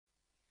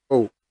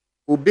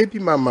baby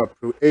mama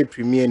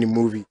premiere ni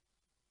movie.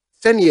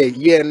 Send ye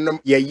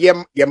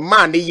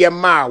man ye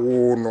ma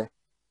wo no.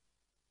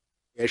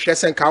 Ye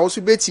shesen ka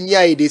also betimi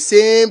aye the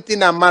same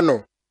thing a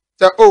mano.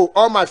 So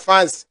all my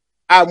fans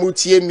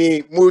mutie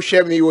me, mo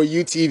share me on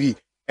UTV.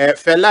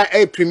 Fella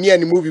premiere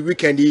ni movie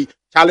weekend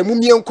chale mu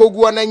mie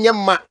nkogu na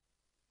nyema.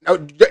 Now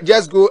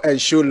just go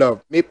and show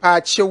love. Me pa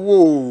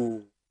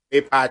chewo.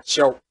 Me pa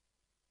chew.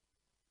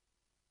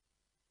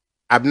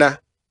 Abena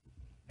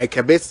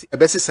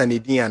ebesi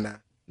sanidiana.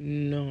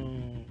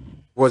 No.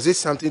 Was it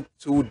something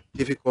too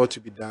difficult to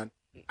be done?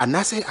 And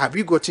I say, have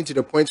you gotten to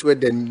the point where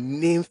the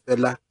name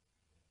fella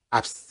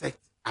upset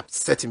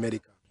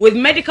Medikal? With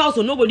Medikal,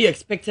 so nobody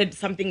expected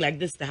something like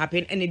this to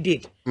happen, and it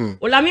did.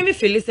 Well, I mean,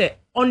 Phyllis said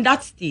on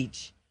that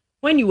stage,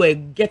 when you were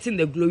getting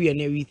the glory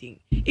and everything,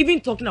 even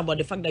talking about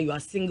the fact that you are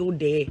single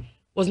there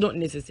was not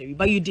necessary,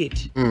 but you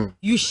did.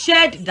 You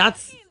shared that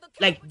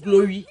like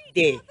glory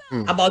there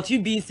about you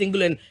being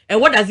single, and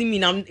what does it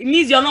mean? It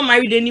means you're not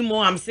married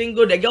anymore. I'm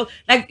single. The girl,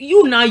 like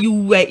you now, you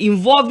were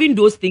involving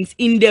those things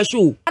in their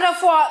show.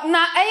 Therefore,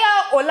 na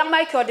eya ola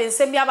Michael den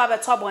sembia ba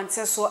beto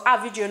abonte so a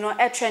video no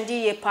e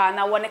trendy ye pa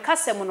na wone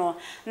kasem no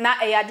na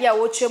eya de a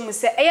wo twem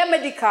se eya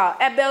Medikal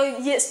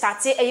ebe ye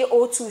start eya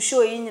O2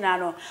 show yi nyina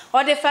no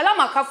o de fela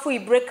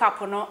Makafui break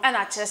up no e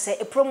na kire se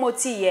e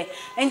promote ye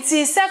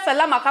enti se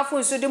fela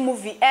Makafui so de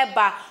movie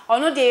eba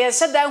ono de ye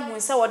sheda hu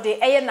se wo de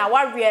eya na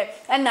wawe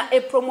e na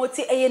e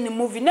promote eya ni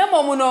movie na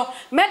momu no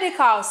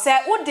Medikal se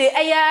wo de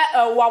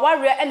eya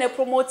wawe e na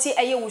promote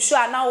eya wo show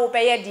na wo be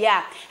ye de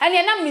a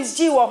ene na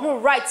MzGee wo ho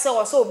right se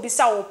wo so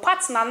bisa wo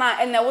partner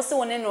na ene wo se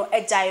woni no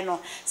ejai no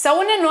se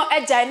woni no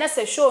ejai na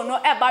se show no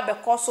eba be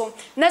koso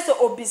na se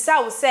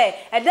obisa wo se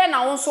ede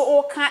na wo so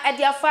o kan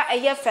ede afa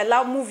eye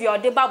fela movie o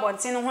de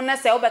babontin ho na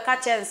se wo be ka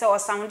chen se o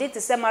sound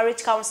it se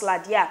marriage counselor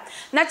dia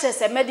na che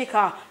se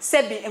Medikal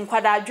se bi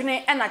nkwada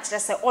adwene e na kire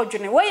se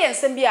odwene we ye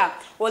nsem bia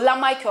ola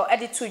Michael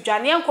ede to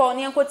dwane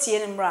enko tie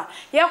ni mra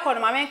ye ko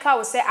no mamenka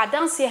wo se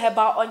adanse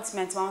herbal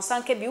ointment ma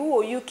sanke bi wo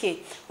UK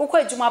wo kwa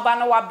adwuma ba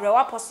na wa bre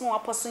wa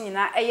poso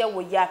nyina eye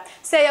wo ya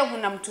se ye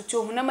hunam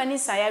tutu hunam ani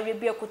sa ya we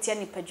bi ekotia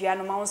ni padua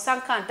no ma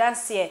sanka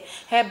adanse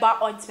herbal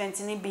ointment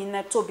ni bi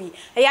na tobi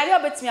e ya le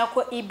obetimi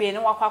akọ eBay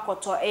no wakọ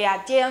akoto e ya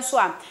de enso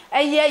a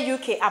eye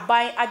UK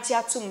aban age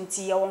atum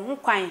ti ye wo ho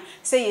kwan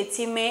se ye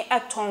time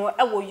eton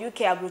e wo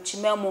UK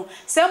abrochimemu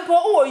sempo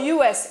wo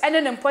US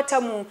ene ne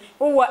mpotamu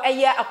wo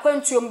eye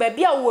akwantuo mba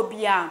bia wo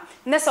bia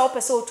na se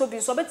opese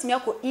otobi so obetimi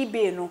akọ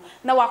eBay no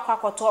na wakọ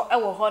akoto e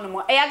wo ho no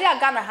mo e ya de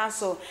aga na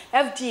hanso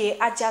FDA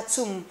age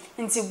atum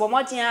nti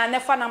bomodin na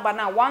fa number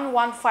na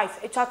 115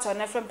 etwato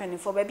na frem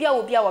penifo ba bia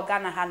wo bia wo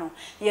Ghana ha no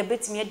ye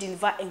betimi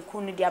deliver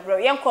enkunu dia bro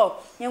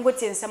yenko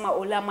tiensema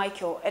ola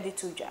Michael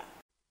edituja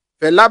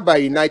Fela by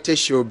United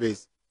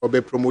Showbiz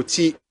obe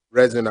promote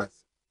resonance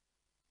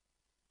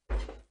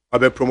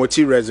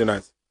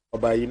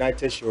by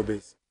United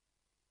Showbiz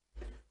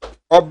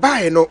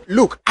oba no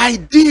look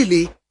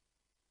ideally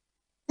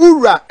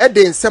ura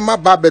eden sema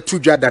ba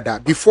betuja dada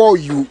before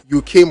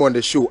you came on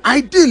the show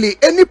ideally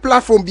any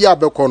platform bia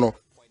bekono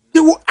they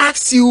will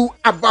ask you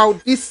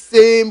about these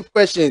same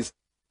questions.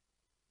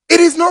 It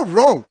is not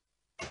wrong,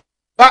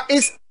 but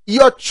it's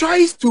your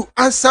choice to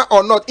answer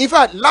or not. In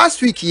fact,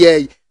 last week,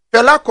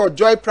 fella called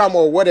Joy Pram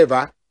or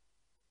whatever,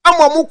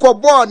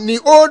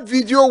 the old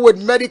video with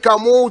Medikal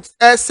Moet,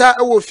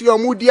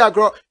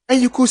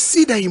 and you could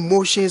see the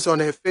emotions on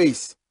her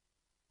face.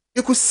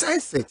 You could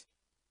sense it.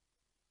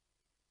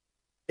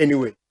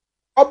 Anyway,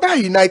 Oba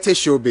United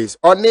Showbiz,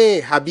 One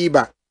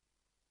Habiba,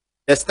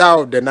 the star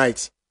of the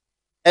night,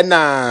 and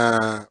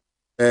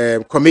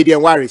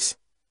comedian Waris.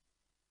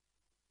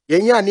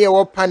 Yenya near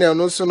what panel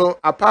no so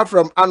apart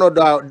from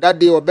another that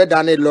day or better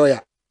than a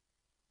lawyer.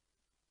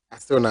 I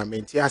still not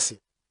mean Tiasi.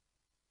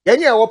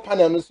 Yenya what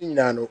panel no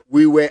so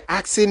we were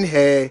asking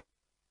her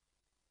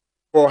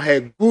for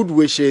her good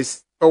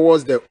wishes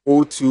towards the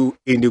O2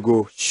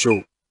 Indigo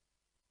show.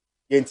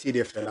 Yenti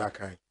de fella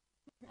kai.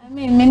 I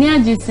mean,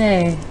 many just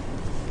say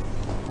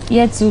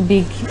yet too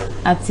big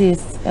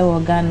artists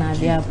in Ghana.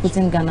 They are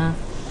putting Ghana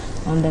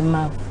on the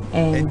map,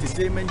 and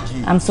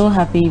I'm so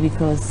happy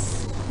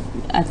because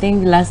I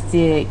think last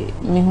year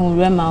me who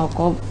Rema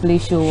or play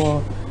show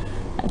or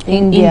I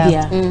think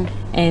India.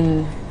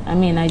 And I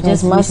mean I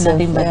just wish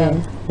nothing but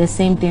the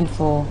same thing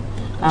for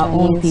our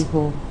own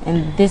people,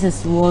 and this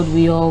is what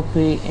we all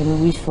pray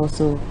and wish for.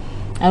 So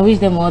I wish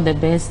them all the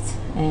best,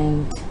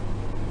 and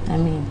I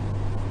mean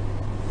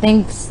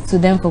thanks to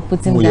them for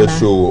putting Ghana.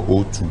 Show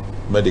O2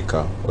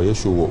 Medikal or your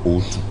show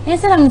O2.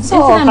 Yes, I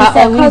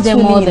wish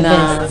them all the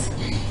best.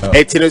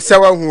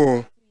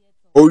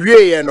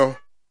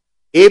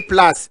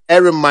 A+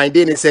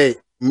 reminding say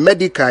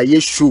Medikal ye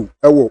show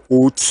ewo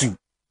O2.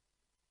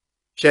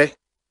 Che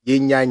ye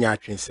nya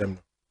atwensem.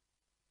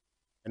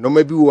 No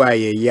maybe why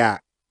ye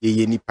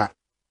nipa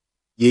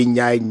ye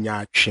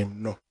nya atwem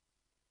no.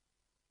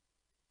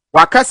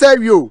 Wakasa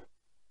rio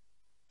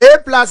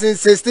A+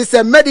 insist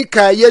say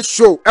Medikal ye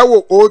show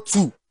ewo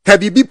O2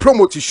 tabibi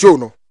promote show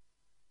no.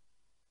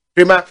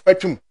 Prima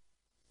fatum.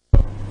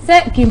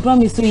 Say Kim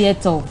promise to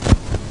yet all.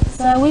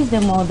 So I wish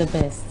them all the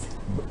best.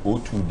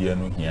 O2 dear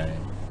no here.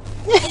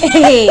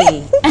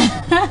 Hey.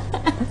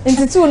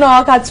 Into two no I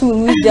wish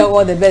them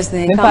all the best.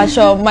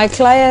 My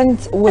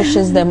client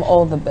wishes them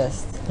all the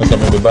best. The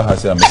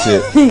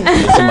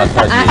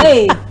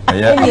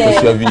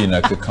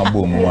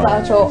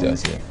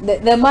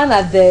man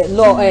at the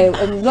law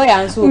lawyer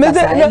and so me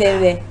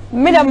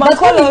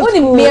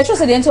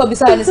trust the entire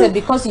beside said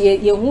because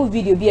your whole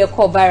video be a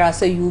call viral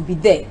so you will be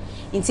there.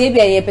 In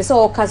Tabia a person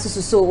or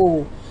so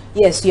oh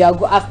yes you are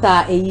go after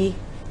a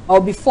or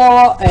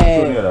before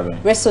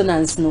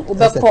resonance no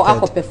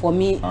for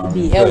me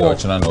be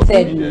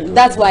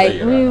that's why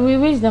we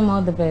wish them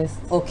all the best.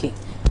 Okay.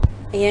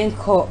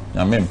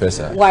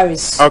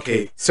 Worries.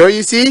 Okay, so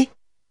you see,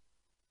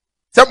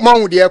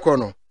 someone with the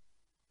econo.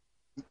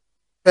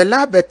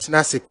 Fela bet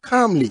nase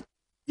calmly.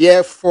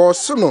 Ye for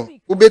sono,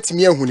 ubet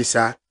me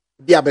hunisa,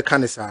 dia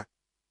bekanisa.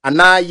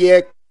 Ana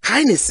ye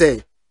kindly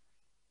say,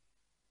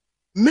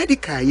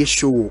 Medikal ye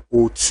show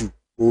O2,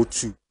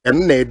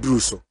 and ne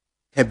druso,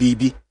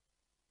 Habibi.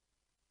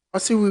 I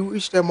say we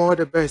wish them all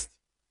the best.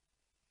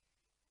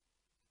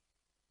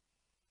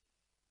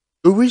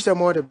 We wish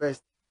them all the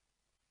best.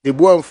 The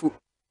boy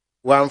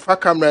one for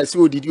camera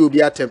so did you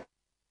be attempt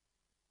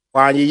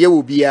one ye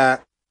will be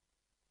a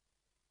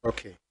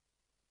okay.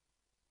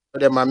 So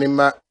the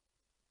mamima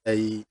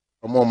a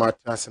more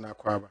matters in a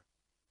quaba.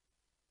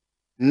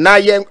 Na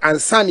yem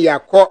and son ya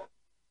caught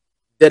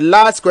the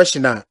last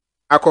questioner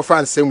I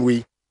confirm same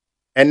way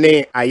and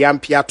then I am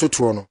Pia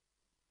Tutono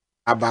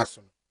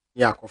Abason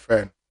ya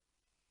confirm.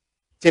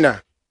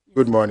 Tina,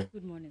 good morning.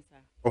 Good morning, sir.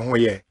 Oh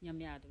yeah.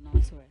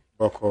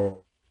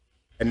 Boko.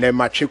 And then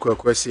my chick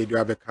will say, do you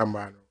have a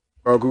camera?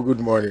 Oh, good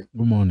morning.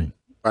 Good morning.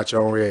 Patch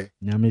on way.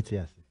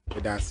 Nyamitias.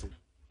 That's it.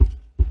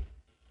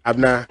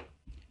 Abena,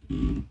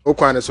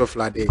 Okwana so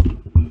flat day.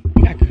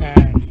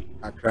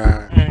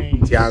 Accra.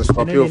 Tian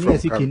stop you from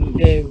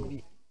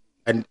coming.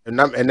 And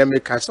then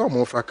make us some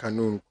more for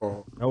canoe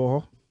call.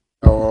 Oh,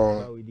 a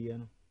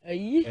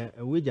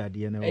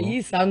widget, a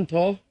ye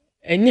santo.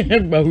 And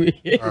yet,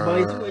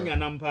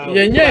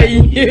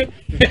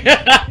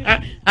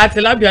 I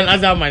tell you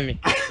another money.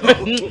 Some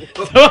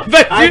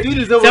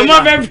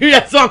of every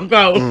song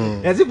go.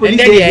 As if we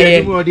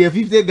need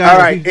 50 guys. All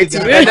right, it's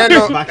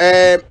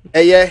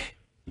yeah.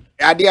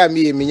 Idea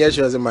me,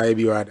 miniatures in my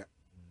brother.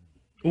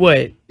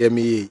 What?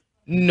 Me.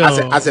 No.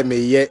 As a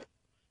me,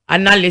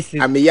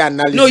 analysis. I mean,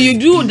 analysis. No, you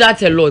do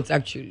that a lot,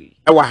 actually.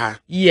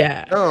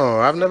 Yeah.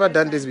 No, I've never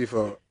done this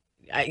before.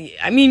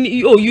 I mean,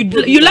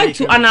 you like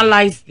to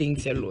analyze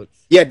things a lot.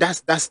 Yeah,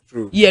 that's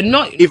true. Yeah,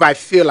 not if I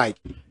feel like.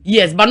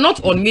 Yes, but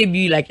not on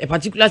maybe like a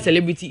particular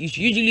celebrity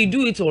issue. Usually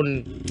do it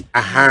on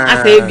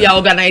as a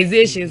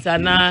organizations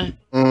and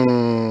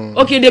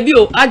okay, the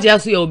bio Aja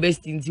so your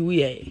best in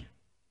we.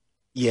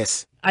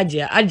 Yes.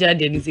 Aja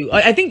didn't say.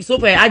 I think so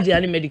far Aja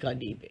and Medikal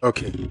day.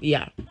 Okay.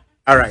 Yeah.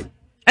 All right.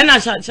 And you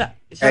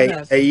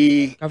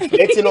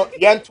know,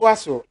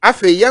 Yantuaso.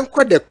 Afe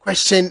Yanko the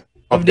question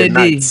of the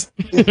night.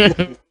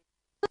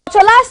 So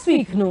last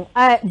week, no,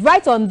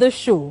 right on the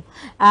show,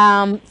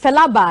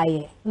 Fela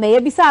Baye, na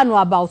yebisa no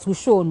about the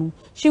show no.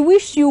 She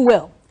wished you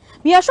well.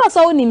 Me sure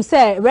so him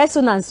say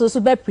resonance so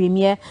be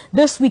premiere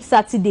this week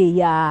Saturday.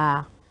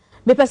 Yeah.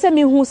 Me person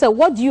me who say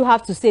what do you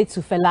have to say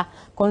to Fela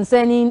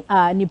concerning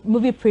the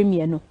movie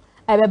premiere no?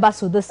 Ebeba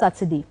so this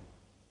Saturday.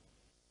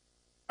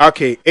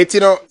 Okay, you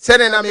know,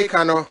 sending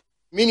Americano,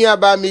 mini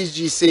about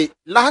MzGee say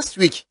last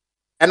week,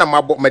 and I'm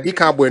about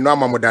Medikal boy no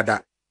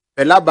mamudada.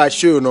 Fela Baye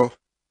show no.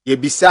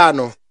 Yebisa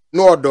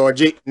no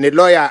dodgy, ne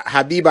lawyer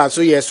Habiba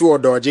so yes or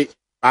dodgy.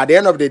 At the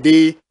end of the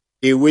day,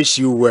 they wish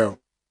you well.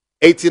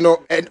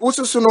 And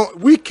also so no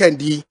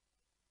weekendy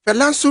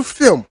Felanso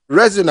film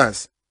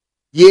resonance.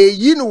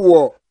 Ye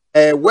know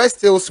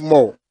West Hills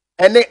Mall,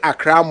 and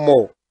Accra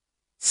Mall,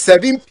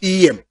 7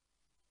 p.m.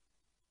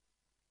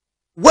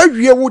 Where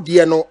you would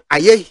know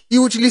I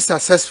hugely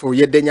successful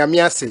yet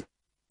then say.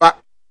 But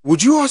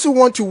would you also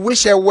want to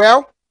wish her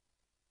well?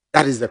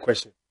 That is the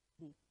question.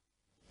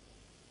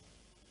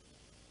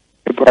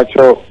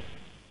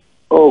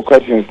 All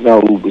questions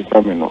now will be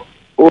coming up.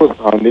 Oh,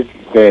 sounded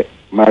to say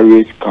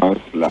marriage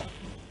counselor.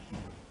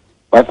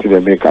 What did they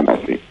make and I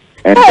say?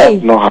 And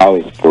that's not how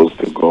it's supposed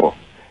to go.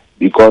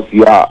 Because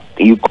you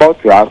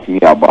called to ask me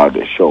about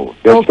the show.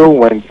 The show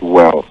went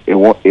well. It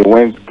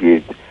went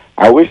great.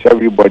 I wish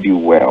everybody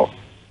well.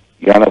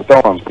 You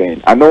understand what I'm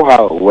saying? I know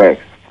how it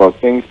works for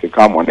things to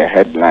come on the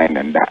headline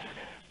and that.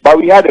 But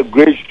we had a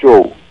great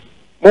show.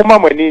 Mama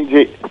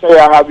Maninje say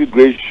I have a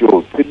great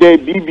show. Today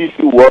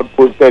BBC World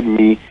posted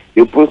me,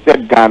 they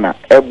posted Ghana.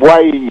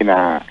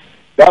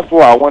 That's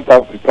what I want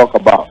us to talk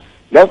about.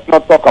 Let's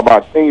not talk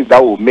about things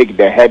that will make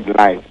the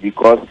headlines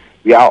because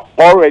we are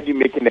already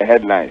making the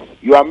headlines.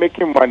 You are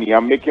making money,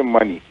 I'm making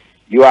money.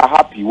 You are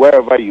happy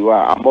wherever you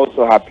are, I'm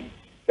also happy.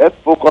 Let's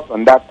focus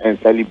on that and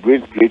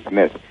celebrate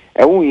greatness.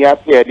 And when we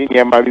have here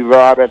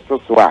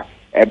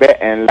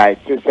and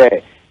like to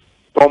say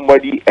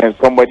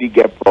somebody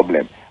get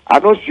problem.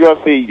 I'm not sure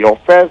say your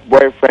first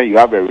boyfriend you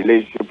have a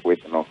relationship with,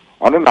 no.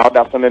 I don't know how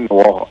that's in the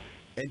war.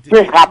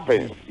 It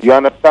happens. You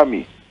understand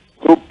me?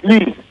 So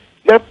please,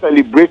 let's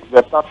celebrate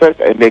the success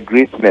and the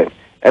greatness,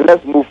 and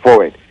let's move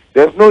forward.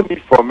 There's no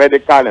need for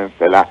Medikal and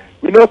Fela.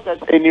 We don't set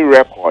any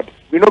record.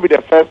 We don't be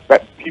the first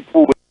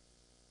people.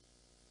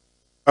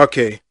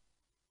 Okay.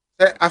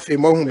 I feel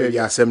more baby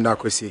asem na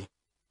kwesi.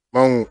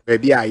 Mo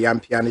baby I am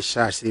piano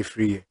share say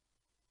free.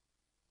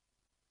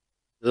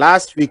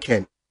 Last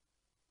weekend,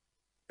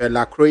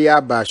 Fela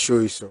Kroya ba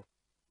show so.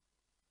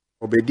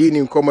 Obedi ni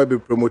nkomo be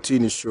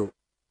promoting show.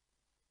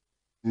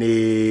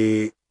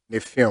 Ne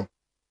film.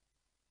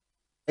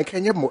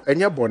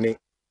 Enye bone.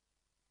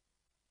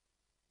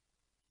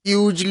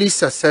 Hugely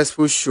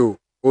successful show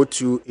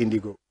O2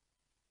 Indigo.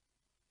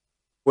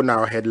 On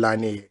our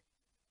headline here.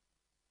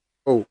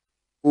 Oh,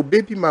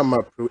 baby mama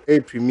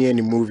premiere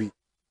the movie.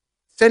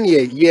 Send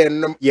ye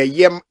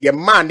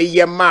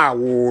ma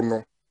wo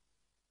no.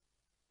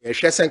 Ye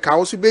shesen ka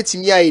also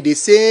betimi the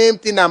same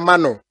thing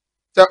amano.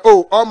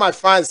 So all my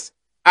fans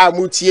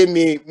mutie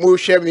me, mo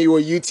share me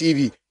on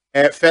UTV.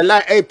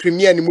 Fela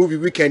premiere the movie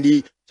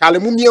weekend. Chale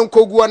mu mie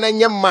nkogu na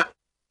nyema.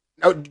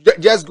 Now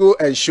just go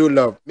and show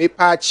love. Me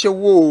pa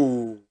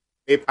chewo.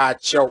 Me pa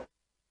chew.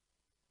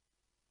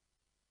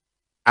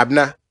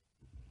 Abena,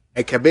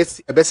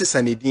 ebesi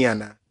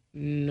sanidiana.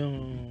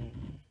 No.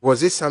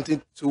 Was it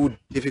something too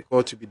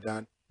difficult to be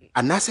done?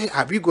 And I say,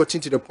 have you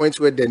gotten to the point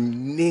where the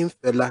name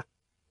Fela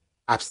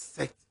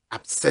upset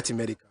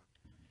Medikal?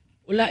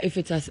 Ola, if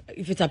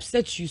it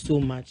upsets you so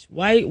much,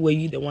 why were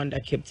you the one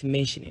that kept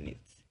mentioning it?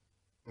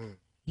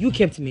 You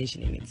kept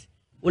mentioning it.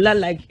 Ola,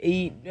 like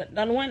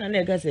that one and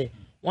I say,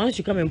 once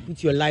you come and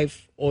put your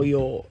life or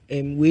your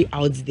way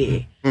out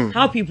there,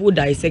 how people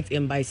dissect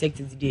and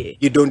bisect it there.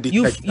 You don't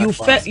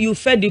detect you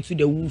fed it to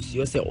the wolves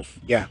yourself.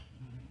 Yeah.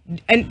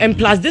 And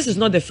plus, this is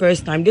not the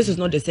first time. This is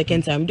not the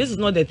second time. This is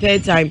not the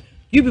third time.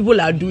 You people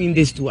are doing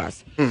this to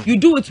us. You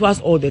do it to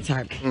us all the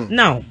time.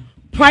 Now,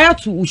 prior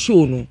to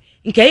Ushono,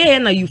 in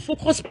Kayana, you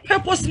focus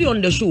purposely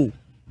on the show.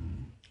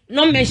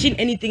 Not mention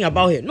anything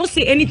about her. Not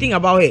say anything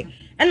about her.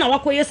 And now,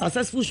 what a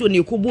successful show,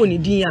 ni Kobo ni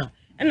Dia.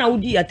 And I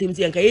would be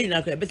attempting and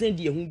Kayana, better than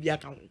who be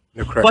account.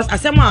 Because I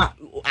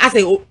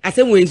say,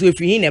 way so if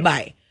you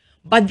nearby.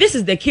 But this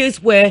is the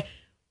case where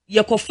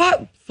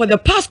Yakofa, for the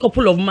past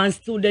couple of months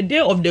till the day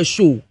of the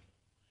show,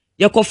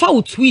 Yakofa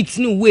will tweet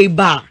new way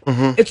back.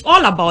 It's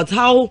all about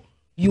how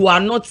you are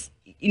not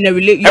in a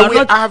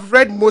relationship. I have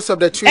read most of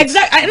the tweets.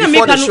 Exactly.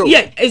 Before the show.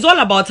 Yeah, it's all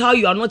about how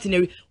you are not in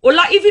a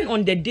Ola, even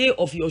on the day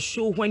of your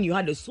show, when you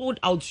had a sold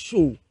out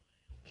show,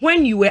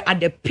 when you were at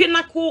the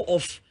pinnacle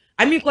of,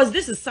 I mean, because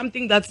this is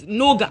something that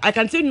I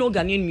can say no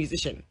Ghanaian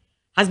musician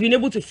has been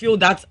able to feel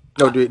that.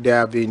 No, they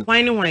have been.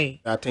 Why?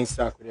 I think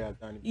Star Korea has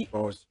done it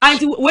before. And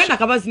when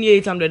Akaba's near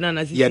 800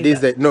 and yeah,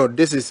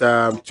 this is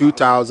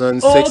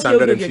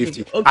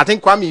 2,650. Okay. I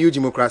think Kwame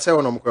Ujimukra said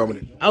on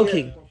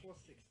okay.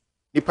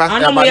 The past,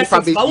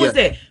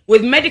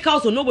 with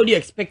Medikal, so nobody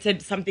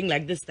expected something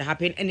like this to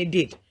happen, and it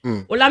did.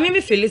 Well, I made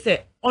me feel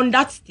on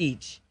that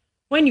stage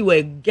when you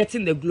were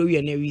getting the glory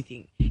and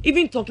everything,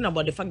 even talking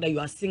about the fact that you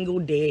are single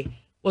there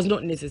was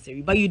not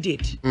necessary, but you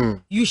did.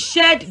 You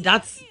shared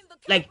that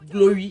like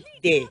glory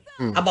there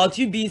about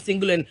you being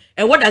single, and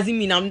what does it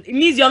mean? It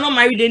means you're not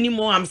married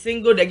anymore. I'm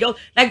single. The girl,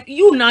 like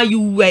you now, you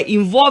were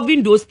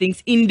involving those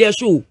things in the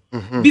show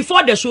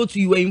before the show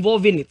too. You were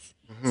involving it.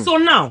 So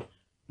now,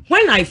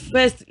 when I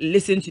first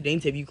listened to the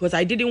interview, because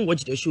I didn't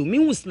watch the show, me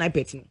who snipe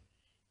it,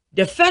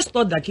 the first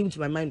thought that came to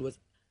my mind was,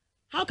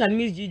 how can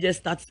MzGee just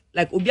start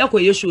like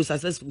Obiako show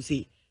successful?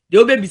 Say the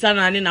Obe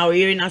Bisana and now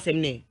hearing us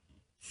name.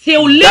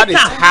 So later, that is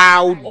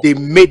how they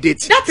made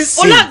it. That is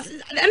all that.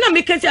 And I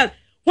make it.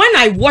 When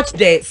I watched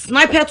the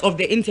snippet of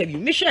the interview,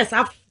 make sure I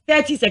have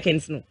 30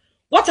 seconds. No,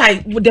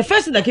 the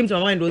first thing that came to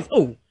my mind was,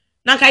 oh,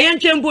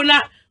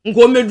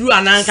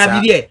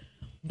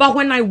 but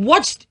when I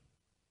watched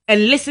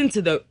and listened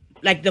to the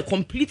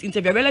complete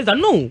interview, I realized that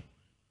no,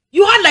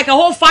 you had like a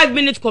whole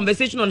 5-minute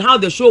conversation on how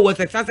the show was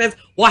a success,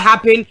 what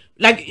happened,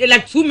 like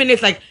 2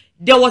 minutes, like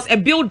there was a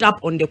build up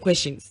on the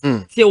questions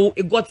till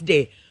it got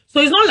there.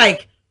 So it's not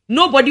like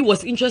nobody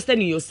was interested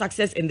in your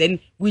success and then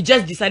we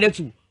just decided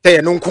to.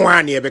 And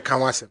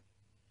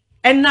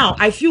now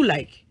I feel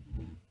like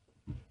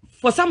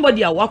for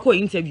somebody at Wako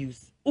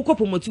interviews, Uko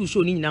promote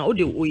show ni na o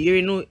de o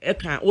yere no e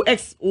kan o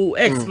x no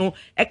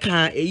e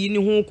kan eyi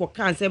ni ho ko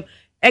kan sem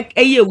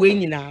eye we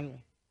nyina no.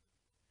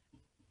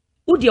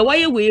 O de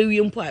why we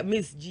mpo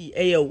MzGee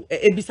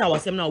ebisa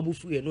wasem na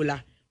obufu ye no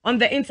la. On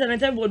the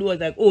internet everybody was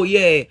like, oh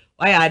yeah,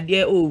 why are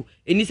there, oh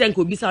enisen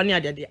ko bisa ni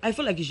ade. I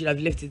feel like you should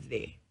have left it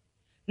there.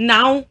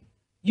 Now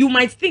you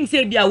might think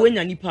say bia we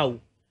nya nipa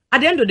o. At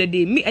the end of the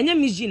day, me and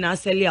MzGee now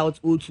sell out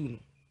O2.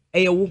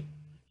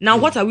 Now,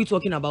 what are we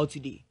talking about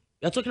today?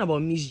 We are talking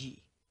about MzGee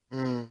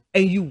and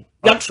you.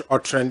 Or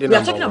trending. We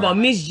are talking about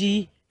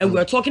MzGee and we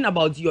are talking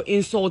about your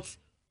insults.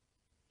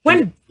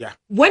 When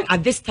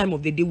at this time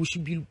of the day we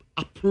should be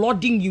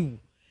applauding you.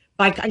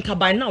 By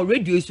now,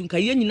 radio is and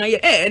I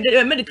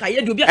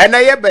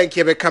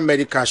become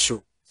Medikal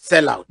show.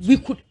 Sell out. We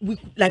could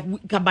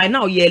by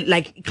now,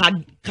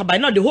 by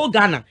now the whole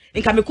Ghana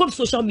and can become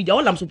social media.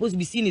 All I'm supposed to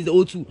be seeing is the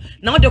O2.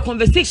 Now the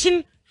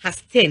conversation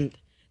has turned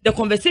the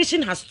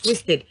conversation has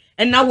twisted,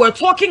 and now we're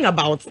talking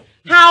about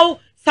how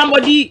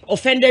somebody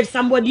offended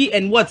somebody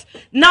and what.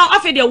 Now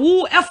after the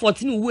who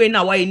effort in way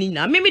now why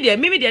now maybe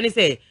they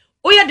say,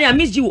 oh yeah, the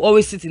MzGee will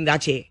always sit in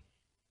that chair.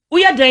 Oh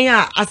yeah,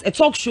 then as a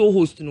talk show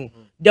host,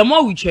 the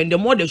more we trend, the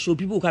more the show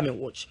people come and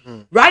watch.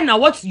 Right now,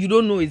 what you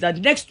don't know is that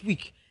next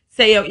week,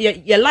 say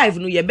you're live,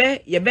 you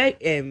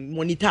be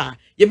monitor.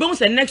 You be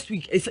say next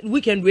week is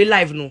weekend we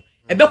live no.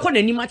 You be call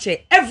any match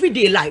every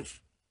day live.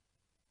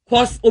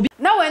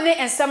 Now when they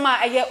ensema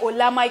eye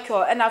Ola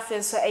Michael and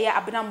afin so eye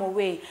Abena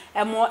Mowe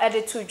and more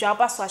edit to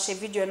job so share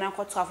video na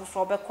ko to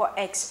afofo be ko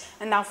X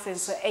and afin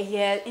so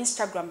eye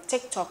Instagram,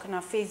 TikTok na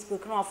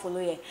Facebook no follow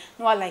ye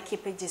no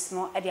like pages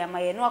no e dey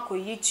amaye no ko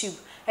YouTube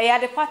eye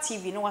Adepa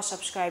TV no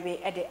subscribe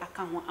e dey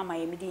aka ho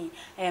amaye medin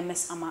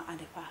Miss Ama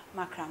Adepa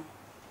Makram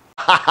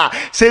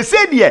se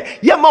die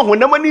ye ma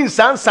honam ni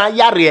nsansan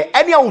yare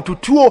ene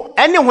ahotutuo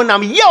ene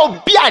honam ye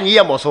obi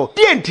anye mo so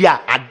die ntia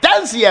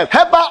adanse ye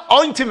herbal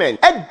ointment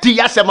e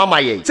di asema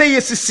maye se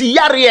ye sisi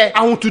yare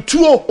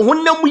ahotutuo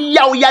honam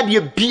yaw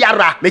yade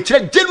biara me kire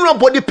general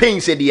body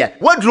pains die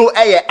wadro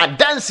eye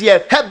adanse ye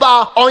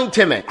herbal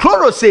ointment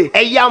chloro se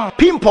eyam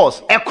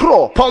pimples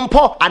ekro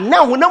pompo ana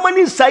honam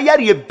ni nsan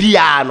yare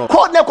bia no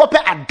ko ne kope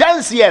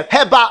adanse ye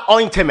herbal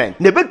ointment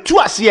ne betu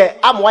ase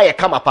amwa ye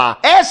kamapa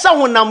esa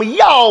honam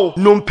yaw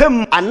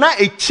nompem ana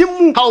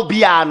echimu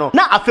haubia no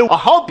na afe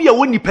haubia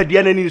woni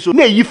padua nani so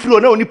na yifiro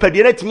na woni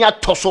padua na timi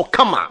atoso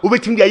kama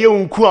obetimi dia ye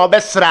nku a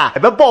obesra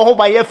ebebo ho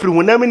ba ye firi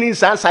wonam ni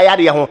nsansa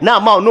yare ho na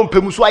ma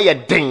nompem so aye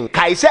den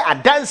kai se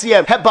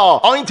adanse herbal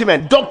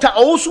ointment Dr.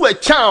 Owusu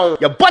Echan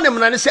ye bonem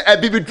na ne se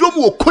abibidrom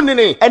wo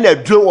kunene na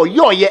aduro wo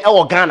yoye e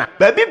wo Ghana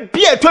ba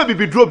bibia to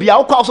abibidro bia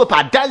wo kwa so pa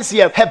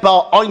adanse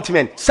herbal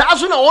ointment sa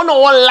so na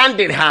wo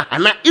landed ha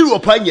ana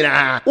Europe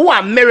anyina wo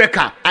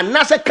America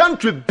ana se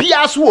country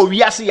bia so wo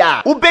wiase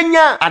ya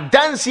ubenya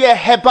adanse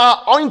herbal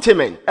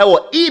ointment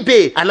ewo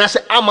eBay and as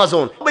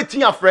Amazon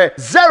obetinya frɛ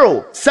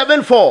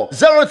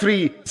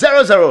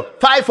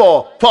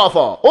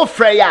 07403005444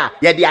 ofrɛ ya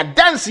ye de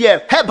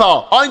adanse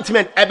herbal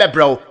ointment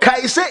ebebro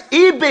kai se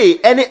eBay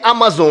any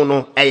Amazon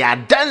no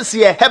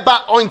adanse herbal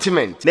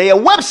ointment na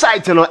your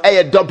website no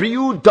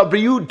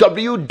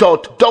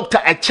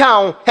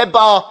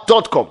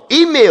www.drechanherbal.com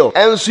email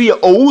enso ye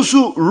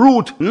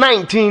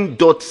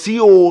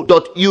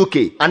owusu@root19.co.uk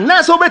and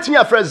na so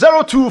obetinya frɛ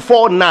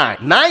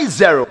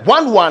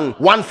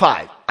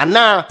 0249901115 and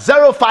now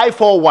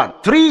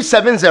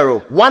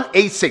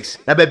 0541370186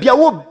 na babia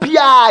wo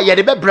bia ye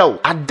de bebrew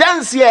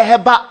adanse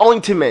herbal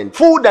ointment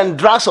Food and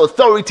Drugs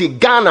Authority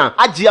Ghana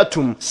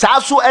agiatum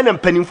saso ene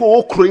mpanimfo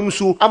wo kroim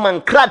so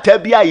amankrata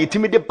bia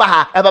yetimi de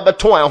baha eba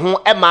beton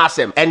ho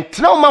emasem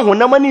entena wo ma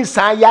honam ani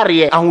nsan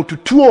yare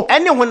ahotutuo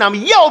ene honam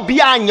ye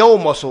obia anya wo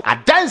moso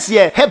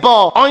adanse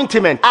herbal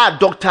ointment a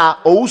Dr.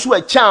 Owusu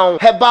Echan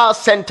Herbal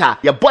Center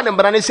ye bone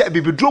mbrane se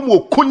bibidrom wo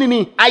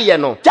kunini aye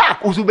no ja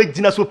usu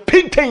begina so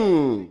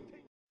pinten